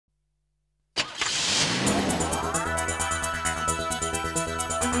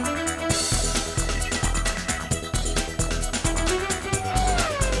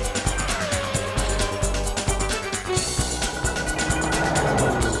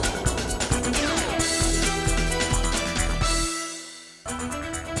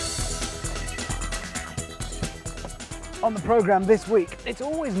On the programme this week, it's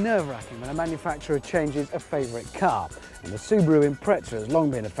always nerve-wracking when a manufacturer changes a favourite car. And the Subaru Impreza has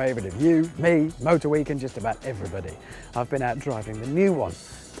long been a favourite of you, me, Motor Week and just about everybody. I've been out driving the new one.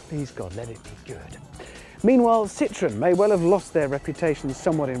 Please God, let it be good. Meanwhile, Citroen may well have lost their reputation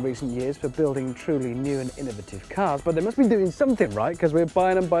somewhat in recent years for building truly new and innovative cars, but they must be doing something right because we're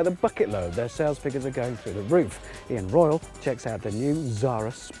buying them by the bucket load. Their sales figures are going through the roof. Royle checks out the new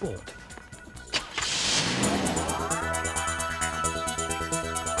Xsara Sport.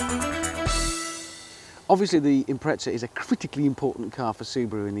 Obviously the Impreza is a critically important car for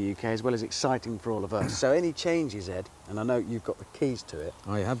Subaru in the UK as well as exciting for all of us. So any changes, Ed, and I know you've got the keys to it.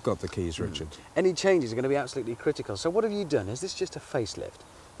 I have got the keys, Richard. Any changes are going to be absolutely critical. So what have you done? Is this just a facelift?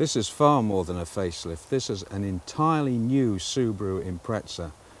 This is far more than a facelift. This is an entirely new Subaru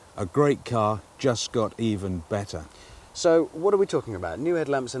Impreza. A great car, just got even better. So what are we talking about? New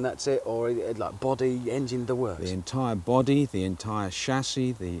headlamps and that's it, or like body, engine, the works? The entire body, the entire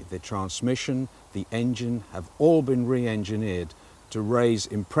chassis, the transmission, the engine have all been re-engineered to raise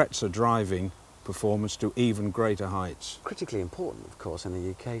Impreza driving performance to even greater heights. Critically important, of course, in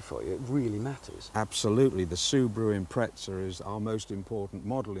the UK for you. It really matters. Absolutely. The Subaru Impreza is our most important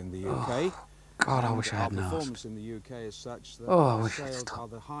model in the UK. Oh, God, I wish I hadn't asked. Our performance in the UK is such that I wish sales I'd are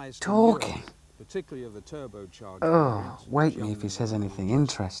the highest talking. in Europe, particularly of the turbocharged. Oh, wait me if he says anything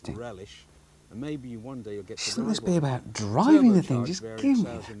interesting. Relish. And maybe one day you'll get to Shouldn't drive this be one. about driving the thing? Turbocharged Just variant give me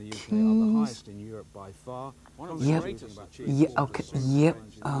sales in the the UK are the keys. highest in Europe by far. One of the Yep. greatest about Yeah, okay, yep.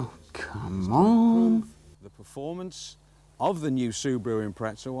 Oh, come on. the performance of the new Subaru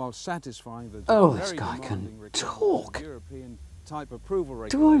Impreza while satisfying the Oh, this very guy can demanding requirements of talk. European type approval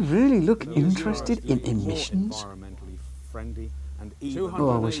Do I regulations. really look The interested Xsara is in doing more emissions? environmentally friendly and Oh,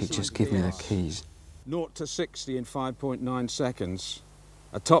 I wish he'd just give me the keys. 0 to 60 in 5.9 seconds.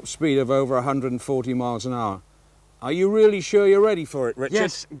 A top speed of over 140 miles an hour. Are you really sure you're ready for it, Richard?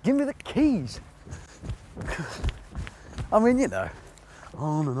 Yes, give me the keys. I mean, you know,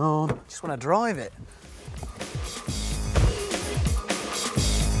 on and on. Just want to drive it.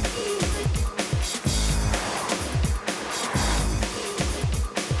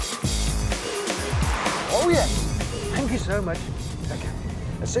 Oh yes, thank you so much. Okay.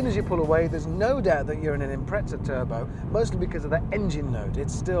 As soon as you pull away, there's no doubt that you're in an Impreza turbo, mostly because of that engine note.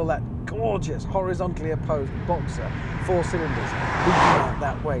 It's still that gorgeous, horizontally opposed boxer, 4 cylinders, moving out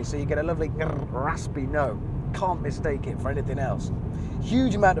that way, so you get a lovely raspy note. Can't mistake it for anything else.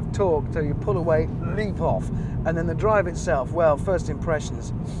 Huge amount of torque, so you pull away, leap off, and then the drive itself, well, first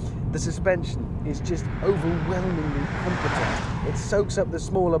impressions, the suspension is just overwhelmingly competent. It soaks up the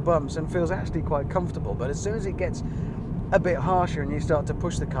smaller bumps and feels actually quite comfortable, but as soon as it gets a bit harsher and you start to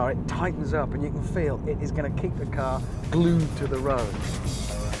push the car, it tightens up and you can feel it is going to keep the car glued to the road.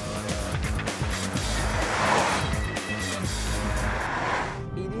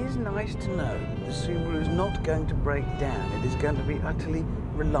 It is nice to know the Subaru is not going to break down. It is going to be utterly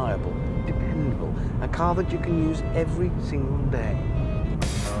reliable, dependable, a car that you can use every single day.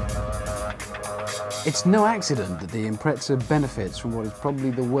 It's no accident that the Impreza benefits from what is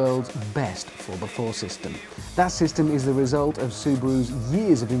probably the world's best 4x4 system. That system is the result of Subaru's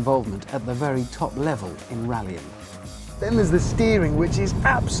years of involvement at the very top level in rallying. Then there's the steering, which is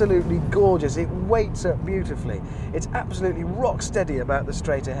absolutely gorgeous. It weights up beautifully. It's absolutely rock steady about the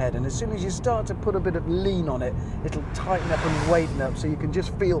straight ahead, and as soon as you start to put a bit of lean on it, it'll tighten up and weighten up so you can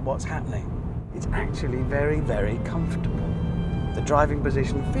just feel what's happening. It's actually very, very comfortable. The driving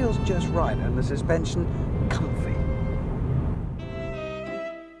position feels just right and the suspension comfy.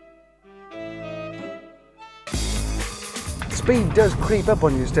 Speed does creep up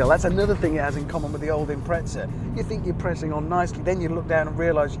on you still. That's another thing it has in common with the old Impreza. You think you're pressing on nicely, then you look down and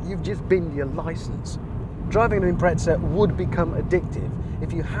realise you've just binned your licence. Driving an Impreza would become addictive.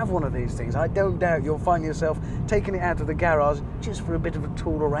 If you have one of these things, I don't doubt you'll find yourself taking it out of the garage just for a bit of a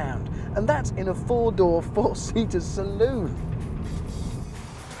tour around. And that's in a 4-door, 4-seater saloon.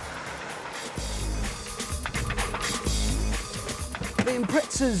 The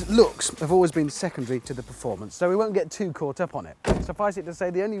Impreza's looks have always been secondary to the performance, so we won't get too caught up on it. Suffice it to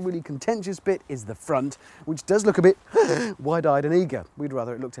say, the only really contentious bit is the front, which does look a bit wide-eyed and eager. We'd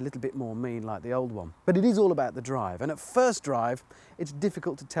rather it looked a little bit more mean like the old one. But it is all about the drive, and at first drive, it's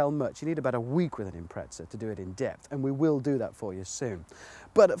difficult to tell much. You need about a week with an Impreza to do it in depth, and we will do that for you soon.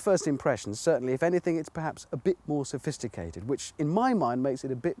 But at first impressions, certainly, if anything, it's perhaps a bit more sophisticated, which in my mind makes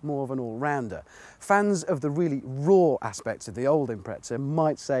it a bit more of an all-rounder. Fans of the really raw aspects of the old Impreza might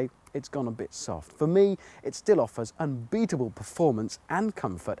might say it's gone a bit soft. For me, it still offers unbeatable performance and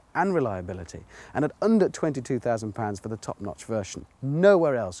comfort and reliability. And at under £22,000 for the top-notch version,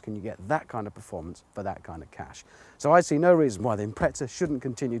 nowhere else can you get that kind of performance for that kind of cash. So I see no reason why the Impreza shouldn't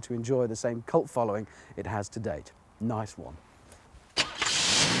continue to enjoy the same cult following it has to date. Nice one.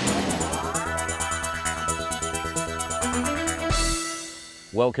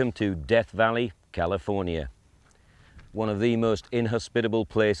 Welcome to Death Valley, California. One of the most inhospitable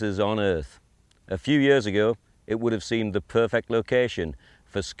places on earth. A few years ago, it would have seemed the perfect location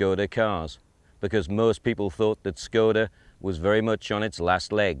for Skoda cars, because most people thought that Skoda was very much on its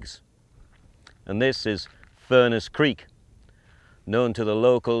last legs. And this is Furnace Creek, known to the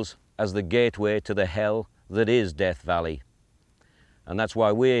locals as the gateway to the hell that is Death Valley. And that's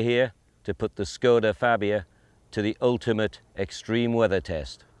why we're here to put the Skoda Fabia to the ultimate extreme weather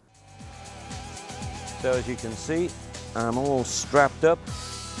test. So as you can see, I'm all strapped up,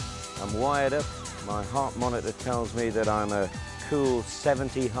 I'm wired up, my heart monitor tells me that I'm a cool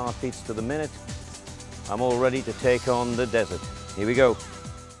 70 heartbeats to the minute. I'm all ready to take on the desert. Here we go.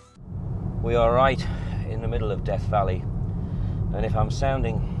 We are right in the middle of Death Valley, and if I'm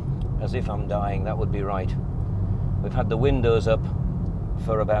sounding as if I'm dying, that would be right. We've had the windows up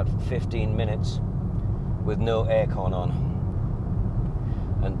for about 15 minutes with no aircon on.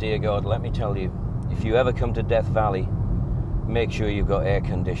 And dear God, let me tell you, if you ever come to Death Valley, make sure you've got air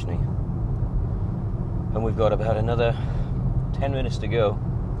conditioning. And we've got about another 10 minutes to go,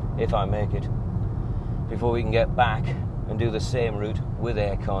 if I make it, before we can get back and do the same route with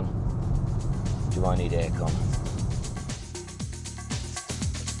aircon. Do I need aircon?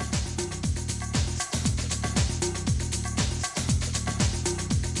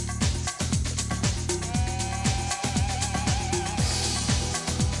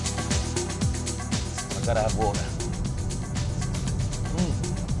 I've got to have water.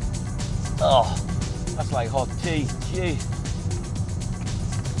 Oh, that's like hot tea, gee.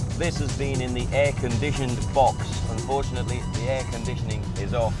 This has been in the air-conditioned box. Unfortunately, the air conditioning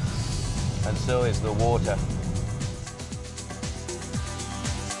is off, and so is the water.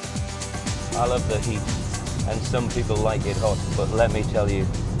 I love the heat, and some people like it hot, but let me tell you,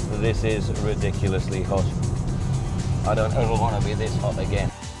 this is ridiculously hot. I don't ever want to be this hot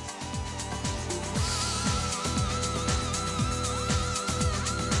again.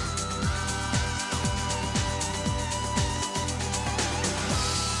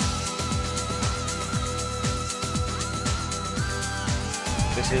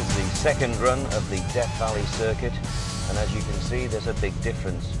 This is the second run of the Death Valley circuit, and as you can see, there's a big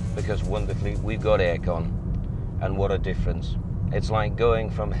difference, because wonderfully we've got aircon, and what a difference. It's like going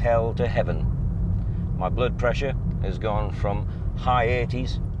from hell to heaven. My blood pressure has gone from high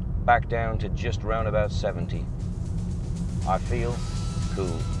 80s back down to just round about 70. I feel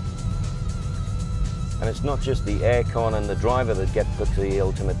cool. And it's not just the aircon and the driver that get put to the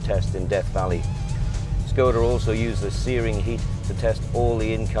ultimate test in Death Valley. Skoda also used the searing heat to test all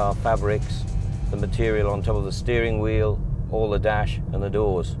the in-car fabrics, the material on top of the steering wheel, all the dash and the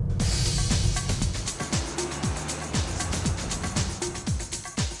doors.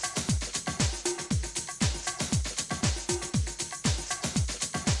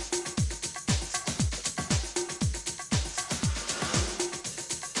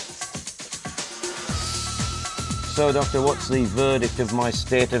 So, Doctor, what's the verdict of my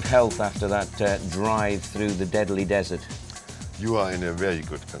state of health after that drive through the deadly desert? You are in a very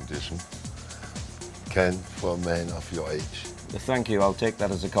good condition, Ken, for a man of your age. Thank you, I'll take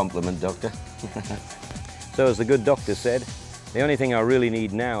that as a compliment, Doctor. So, as the good doctor said, the only thing I really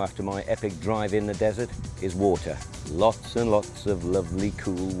need now after my epic drive in the desert is water. Lots and lots of lovely,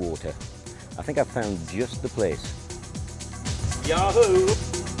 cool water. I think I've found just the place. Yahoo!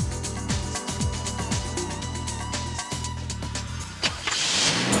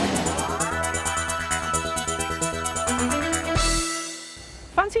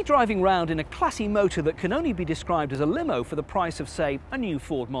 Fancy driving round in a classy motor that can only be described as a limo for the price of, say, a new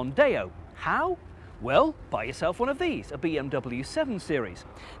Ford Mondeo. How? Well, buy yourself one of these, a BMW 7 Series.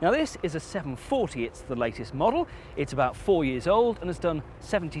 Now this is a 740, it's the latest model, it's about 4 years old and has done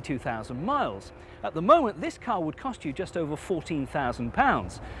 72,000 miles. At the moment, this car would cost you just over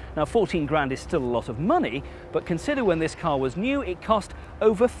 £14,000. Now 14 grand is still a lot of money, but consider when this car was new, it cost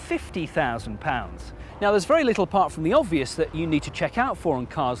over £50,000. Now there's very little apart from the obvious that you need to check out for on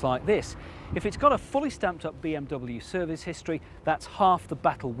cars like this. If it's got a fully stamped up BMW service history, that's half the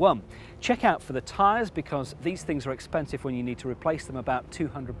battle won. Check out for the tyres, because these things are expensive when you need to replace them, about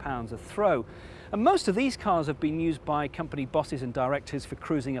 £200 a throw. And most of these cars have been used by company bosses and directors for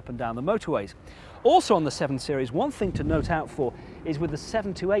cruising up and down the motorways. Also on the 7 Series, one thing to note out for is with the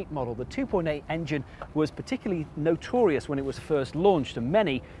 728 model, the 2.8 engine was particularly notorious when it was first launched, and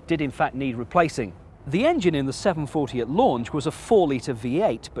many did in fact need replacing. The engine in the 740 at launch was a 4-litre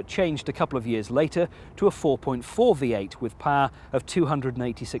V8, but changed a couple of years later to a 4.4 V8 with power of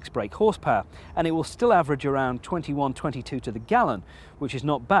 286 brake horsepower, and it will still average around 21-22 to the gallon, which is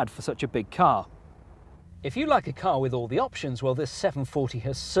not bad for such a big car. If you like a car with all the options, well, this 740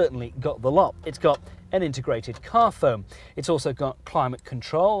 has certainly got the lot. It's got an integrated car phone. It's also got climate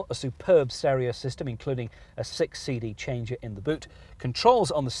control, a superb stereo system including a 6 CD changer in the boot,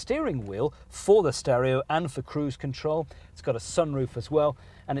 controls on the steering wheel for the stereo and for cruise control. It's got a sunroof as well,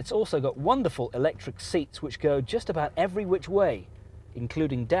 and it's also got wonderful electric seats which go just about every which way,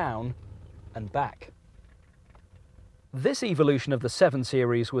 including down and back. This evolution of the 7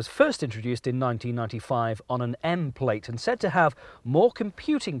 Series was first introduced in 1995 on an M plate and said to have more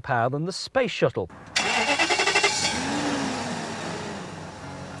computing power than the Space Shuttle.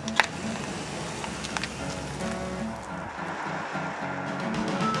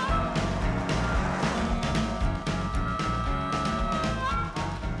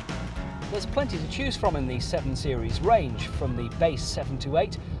 There's plenty to choose from in the 7 Series range, from the base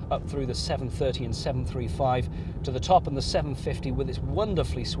 728 up through the 730 and 735 to the top and the 750 with its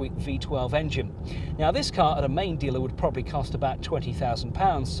wonderfully sweet V12 engine. Now this car at a main dealer would probably cost about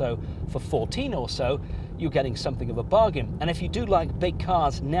 £20,000, so for 14 or so you're getting something of a bargain. And if you do like big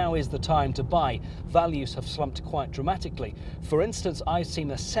cars, now is the time to buy. Values have slumped quite dramatically. For instance, I've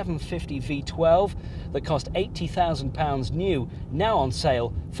seen a 750 V12 that cost £80,000 new, now on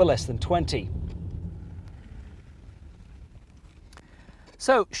sale for less than 20.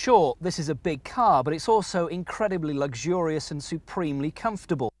 So, sure, this is a big car, but it's also incredibly luxurious and supremely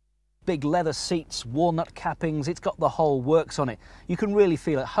comfortable. Big leather seats, walnut cappings, it's got the whole works on it. You can really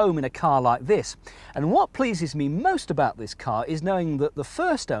feel at home in a car like this. And what pleases me most about this car is knowing that the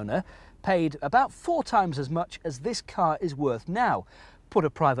first owner paid about 4 times as much as this car is worth now. Put a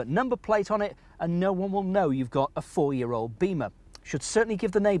private number plate on it and no one will know you've got a 4-year-old Beamer. Should certainly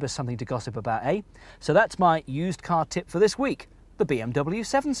give the neighbours something to gossip about, eh? So that's my used car tip for this week. The BMW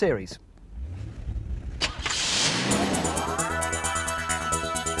 7 Series.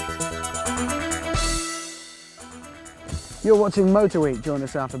 You're watching Motor Week. Join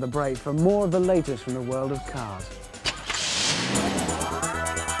us after the break for more of the latest from the world of cars.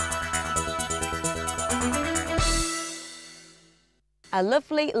 A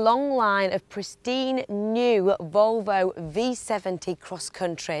lovely long line of pristine new Volvo V70 Cross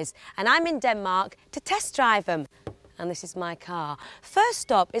Countries, and I'm in Denmark to test drive them. And this is my car. First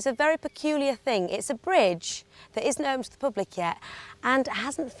stop is a very peculiar thing. It's a bridge that isn't open to the public yet and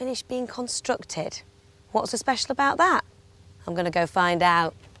hasn't finished being constructed. What's so special about that? I'm going to go find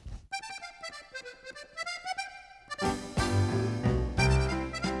out.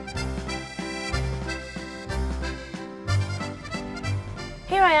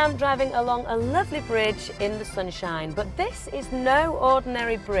 Here I am driving along a lovely bridge in the sunshine, but this is no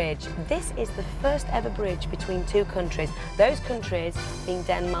ordinary bridge. This is the first ever bridge between 2 countries, those countries being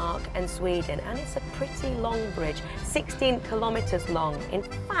Denmark and Sweden, and it's a pretty long bridge, 16 kilometres long. In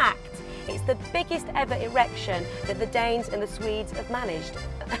fact, it's the biggest ever erection that the Danes and the Swedes have managed.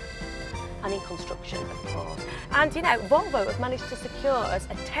 And in construction, of course. And you know, Volvo have managed to secure us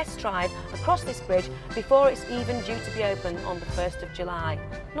a test drive across this bridge before it's even due to be open on the 1st of July.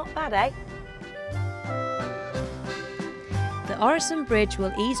 Not bad, eh? The Øresund Bridge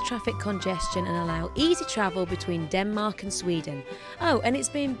will ease traffic congestion and allow easy travel between Denmark and Sweden. Oh, and it's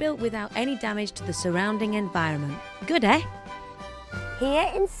being built without any damage to the surrounding environment. Good, eh?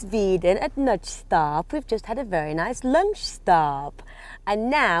 Here in Sweden at lunch stop, we've just had a very nice lunch stop. And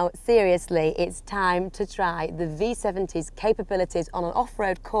now, seriously, it's time to try the V70's capabilities on an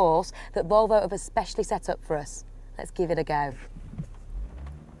off-road course that Volvo have especially set up for us. Let's give it a go.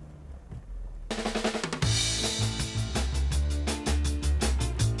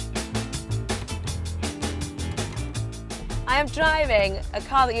 I am driving a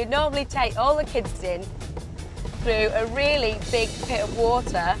car that you'd normally take all the kids in through a really big pit of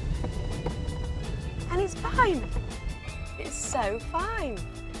water, and it's fine. It's so fine.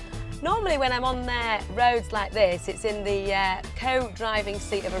 Normally when I'm on roads like this, it's in the co-driving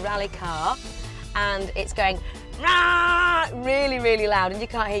seat of a rally car and it's going rah! really, really loud and you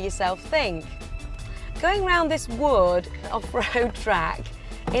can't hear yourself think. Going around this wood off-road track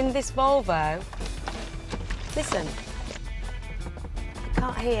in this Volvo, listen, you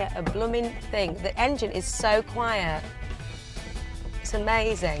can't hear a blooming thing. The engine is so quiet. It's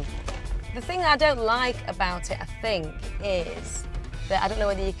amazing. The thing that I don't like about it, I think, is that, I don't know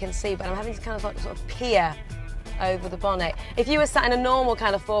whether you can see, but I'm having to kind of like sort of peer over the bonnet. If you were sat in a normal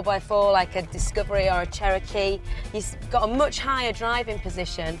kind of 4x4 like a Discovery or a Cherokee, you've got a much higher driving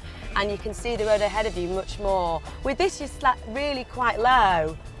position and you can see the road ahead of you much more. With this, you're really quite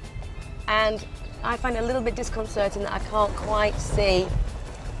low, and I find it a little bit disconcerting that I can't quite see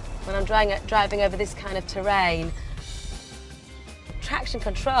when I'm driving over this kind of terrain. Traction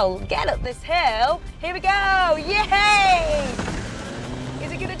control, get up this hill. Here we go, yay!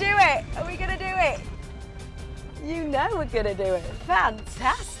 Is it gonna do it? Are we gonna do it? You know we're gonna do it.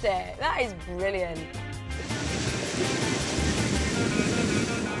 Fantastic, that is brilliant.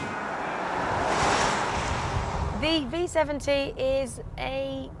 The V70 is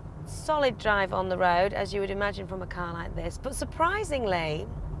a solid drive on the road, as you would imagine from a car like this, but surprisingly,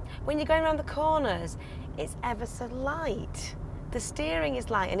 when you're going around the corners, it's ever so light. The steering is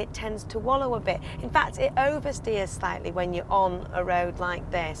light and it tends to wallow a bit. In fact, it oversteers slightly when you're on a road like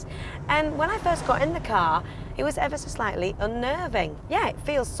this. And when I first got in the car, it was ever so slightly unnerving. Yeah, it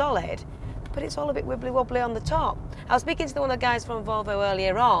feels solid, but it's all a bit wibbly wobbly on the top. I was speaking to one of the guys from Volvo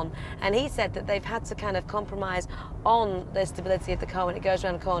earlier on, and he said that they've had to kind of compromise on the stability of the car when it goes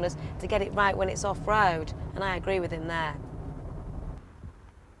around the corners to get it right when it's off-road, and I agree with him there.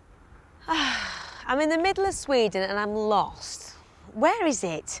 I'm in the middle of Sweden and I'm lost. Where is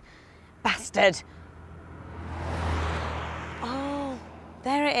it? Bastard. Oh,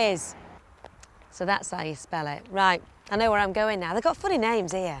 there it is. So that's how you spell it. Right, I know where I'm going now. They've got funny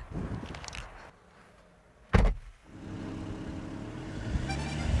names here.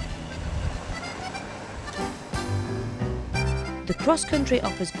 The Cross Country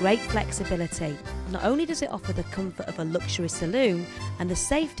offers great flexibility. Not only does it offer the comfort of a luxury saloon and the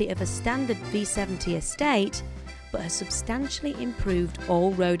safety of a standard V70 estate, but has substantially improved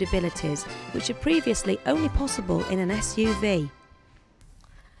all road abilities, which are previously only possible in an SUV.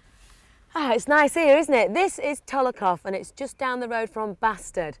 Ah, it's nice here, isn't it? This is Tolokov and it's just down the road from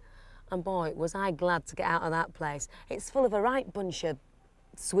Bastard. And boy, was I glad to get out of that place. It's full of a right bunch of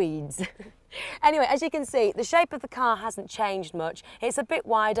Swedes. Anyway, as you can see, the shape of the car hasn't changed much. It's a bit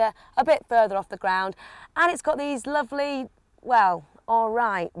wider, a bit further off the ground, and it's got these lovely, well, all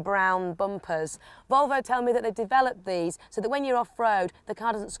right, brown bumpers. Volvo tell me that they've developed these so that when you're off-road, the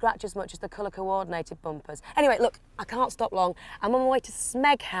car doesn't scratch as much as the colour-coordinated bumpers. Anyway, look, I can't stop long. I'm on my way to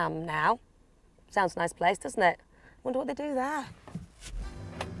Smegham now. Sounds a nice place, doesn't it? Wonder what they do there.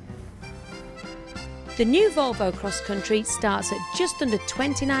 The new Volvo Cross Country starts at just under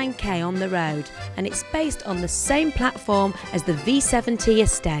 29k on the road, and it's based on the same platform as the V70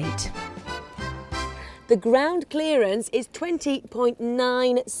 estate. The ground clearance is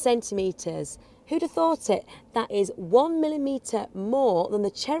 20.9 centimetres. Who'd have thought it? That is 1 millimetre more than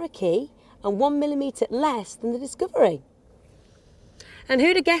the Cherokee and 1 millimetre less than the Discovery. And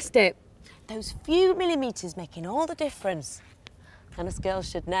who'd have guessed it? Those few millimetres making all the difference. And us girls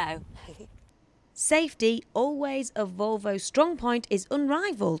should know. Safety, always a Volvo strong point, is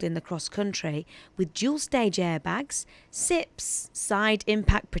unrivalled in the Cross Country, with dual-stage airbags, SIPs, side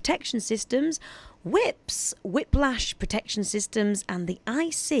impact protection systems, whips, whiplash protection systems, and the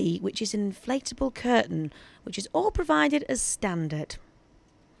IC, which is an inflatable curtain, which is all provided as standard.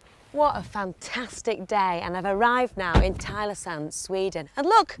 What a fantastic day, and I've arrived now in Tylösand, Sweden. And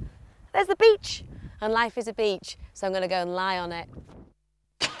look, there's the beach, and life is a beach, so I'm going to go and lie on it.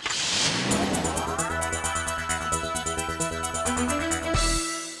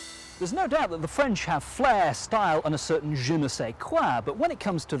 There's no doubt that the French have flair, style and a certain je ne sais quoi, but when it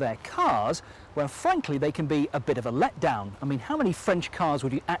comes to their cars, well, frankly, they can be a bit of a letdown. I mean, how many French cars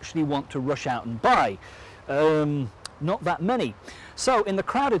would you actually want to rush out and buy? Not that many. So in the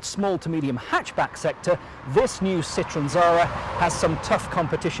crowded small to medium hatchback sector, this new Citroen Xsara has some tough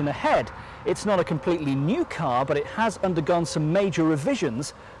competition ahead. It's not a completely new car, but it has undergone some major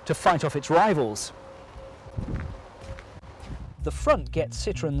revisions to fight off its rivals. The front gets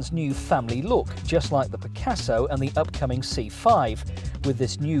Citroen's new family look, just like the Picasso and the upcoming C5, with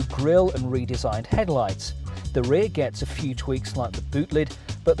this new grille and redesigned headlights. The rear gets a few tweaks like the boot lid,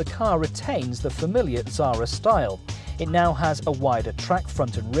 but the car retains the familiar Xsara style. It now has a wider track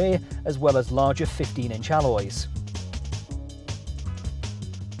front and rear, as well as larger 15-inch alloys.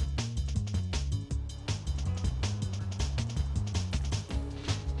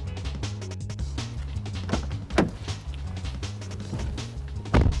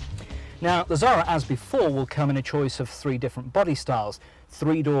 Now, the Xsara, as before, will come in a choice of 3 different body styles: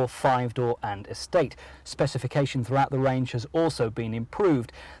 3-door, 5-door and estate. Specification throughout the range has also been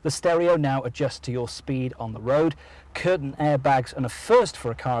improved. The stereo now adjusts to your speed on the road. Curtain airbags, and a first for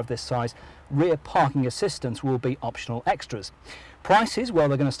a car of this size, rear parking assistance will be optional extras. Prices, well,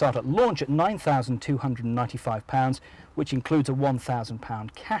 they're going to start at launch at £9,295, which includes a £1,000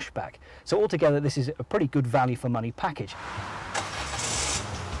 cashback. So altogether, this is a pretty good value for money package.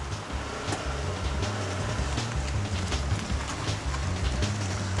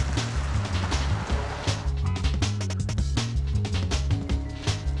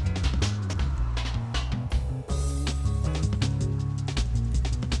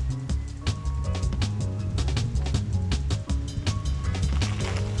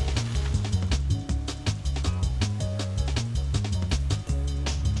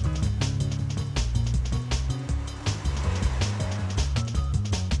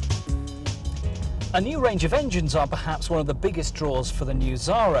 A new range of engines are perhaps one of the biggest draws for the new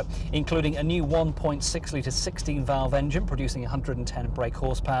Xsara, including a new 1.6 litre 16-valve engine producing 110 brake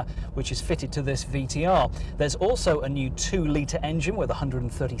horsepower, which is fitted to this VTR. There's also a new 2-litre engine with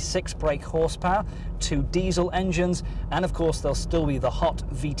 136 brake horsepower, 2 diesel engines, and of course there'll still be the hot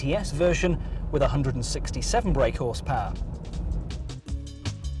VTS version with 167 brake horsepower.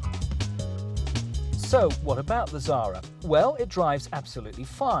 So, what about the Xsara? Well, it drives absolutely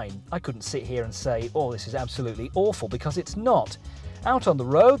fine. I couldn't sit here and say, oh, this is absolutely awful, because it's not. Out on the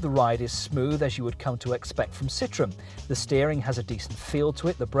road, the ride is smooth as you would come to expect from Citroen. The steering has a decent feel to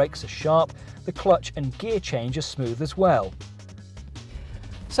it, the brakes are sharp, the clutch and gear change are smooth as well.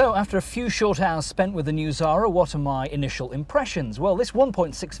 So, after a few short hours spent with the new Xsara, what are my initial impressions? Well, this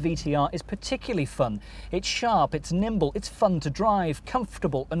 1.6 VTR is particularly fun. It's sharp, it's nimble, it's fun to drive,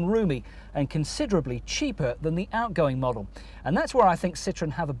 comfortable and roomy, and considerably cheaper than the outgoing model. And that's where I think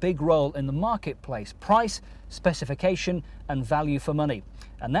Citroen have a big role in the marketplace: price, specification and value for money.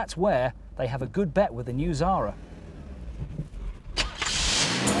 And that's where they have a good bet with the new Xsara.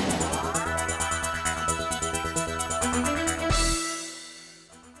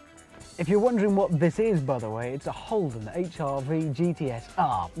 If you're wondering what this is, by the way, it's a Holden HRV GTS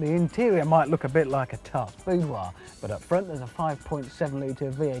R. The interior might look a bit like a Tarte boudoir, but up front there's a 5.7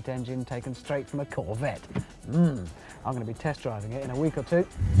 litre V8 engine taken straight from a Corvette. I'm going to be test driving it in a week or two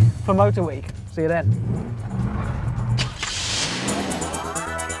for Motor Week. See you then.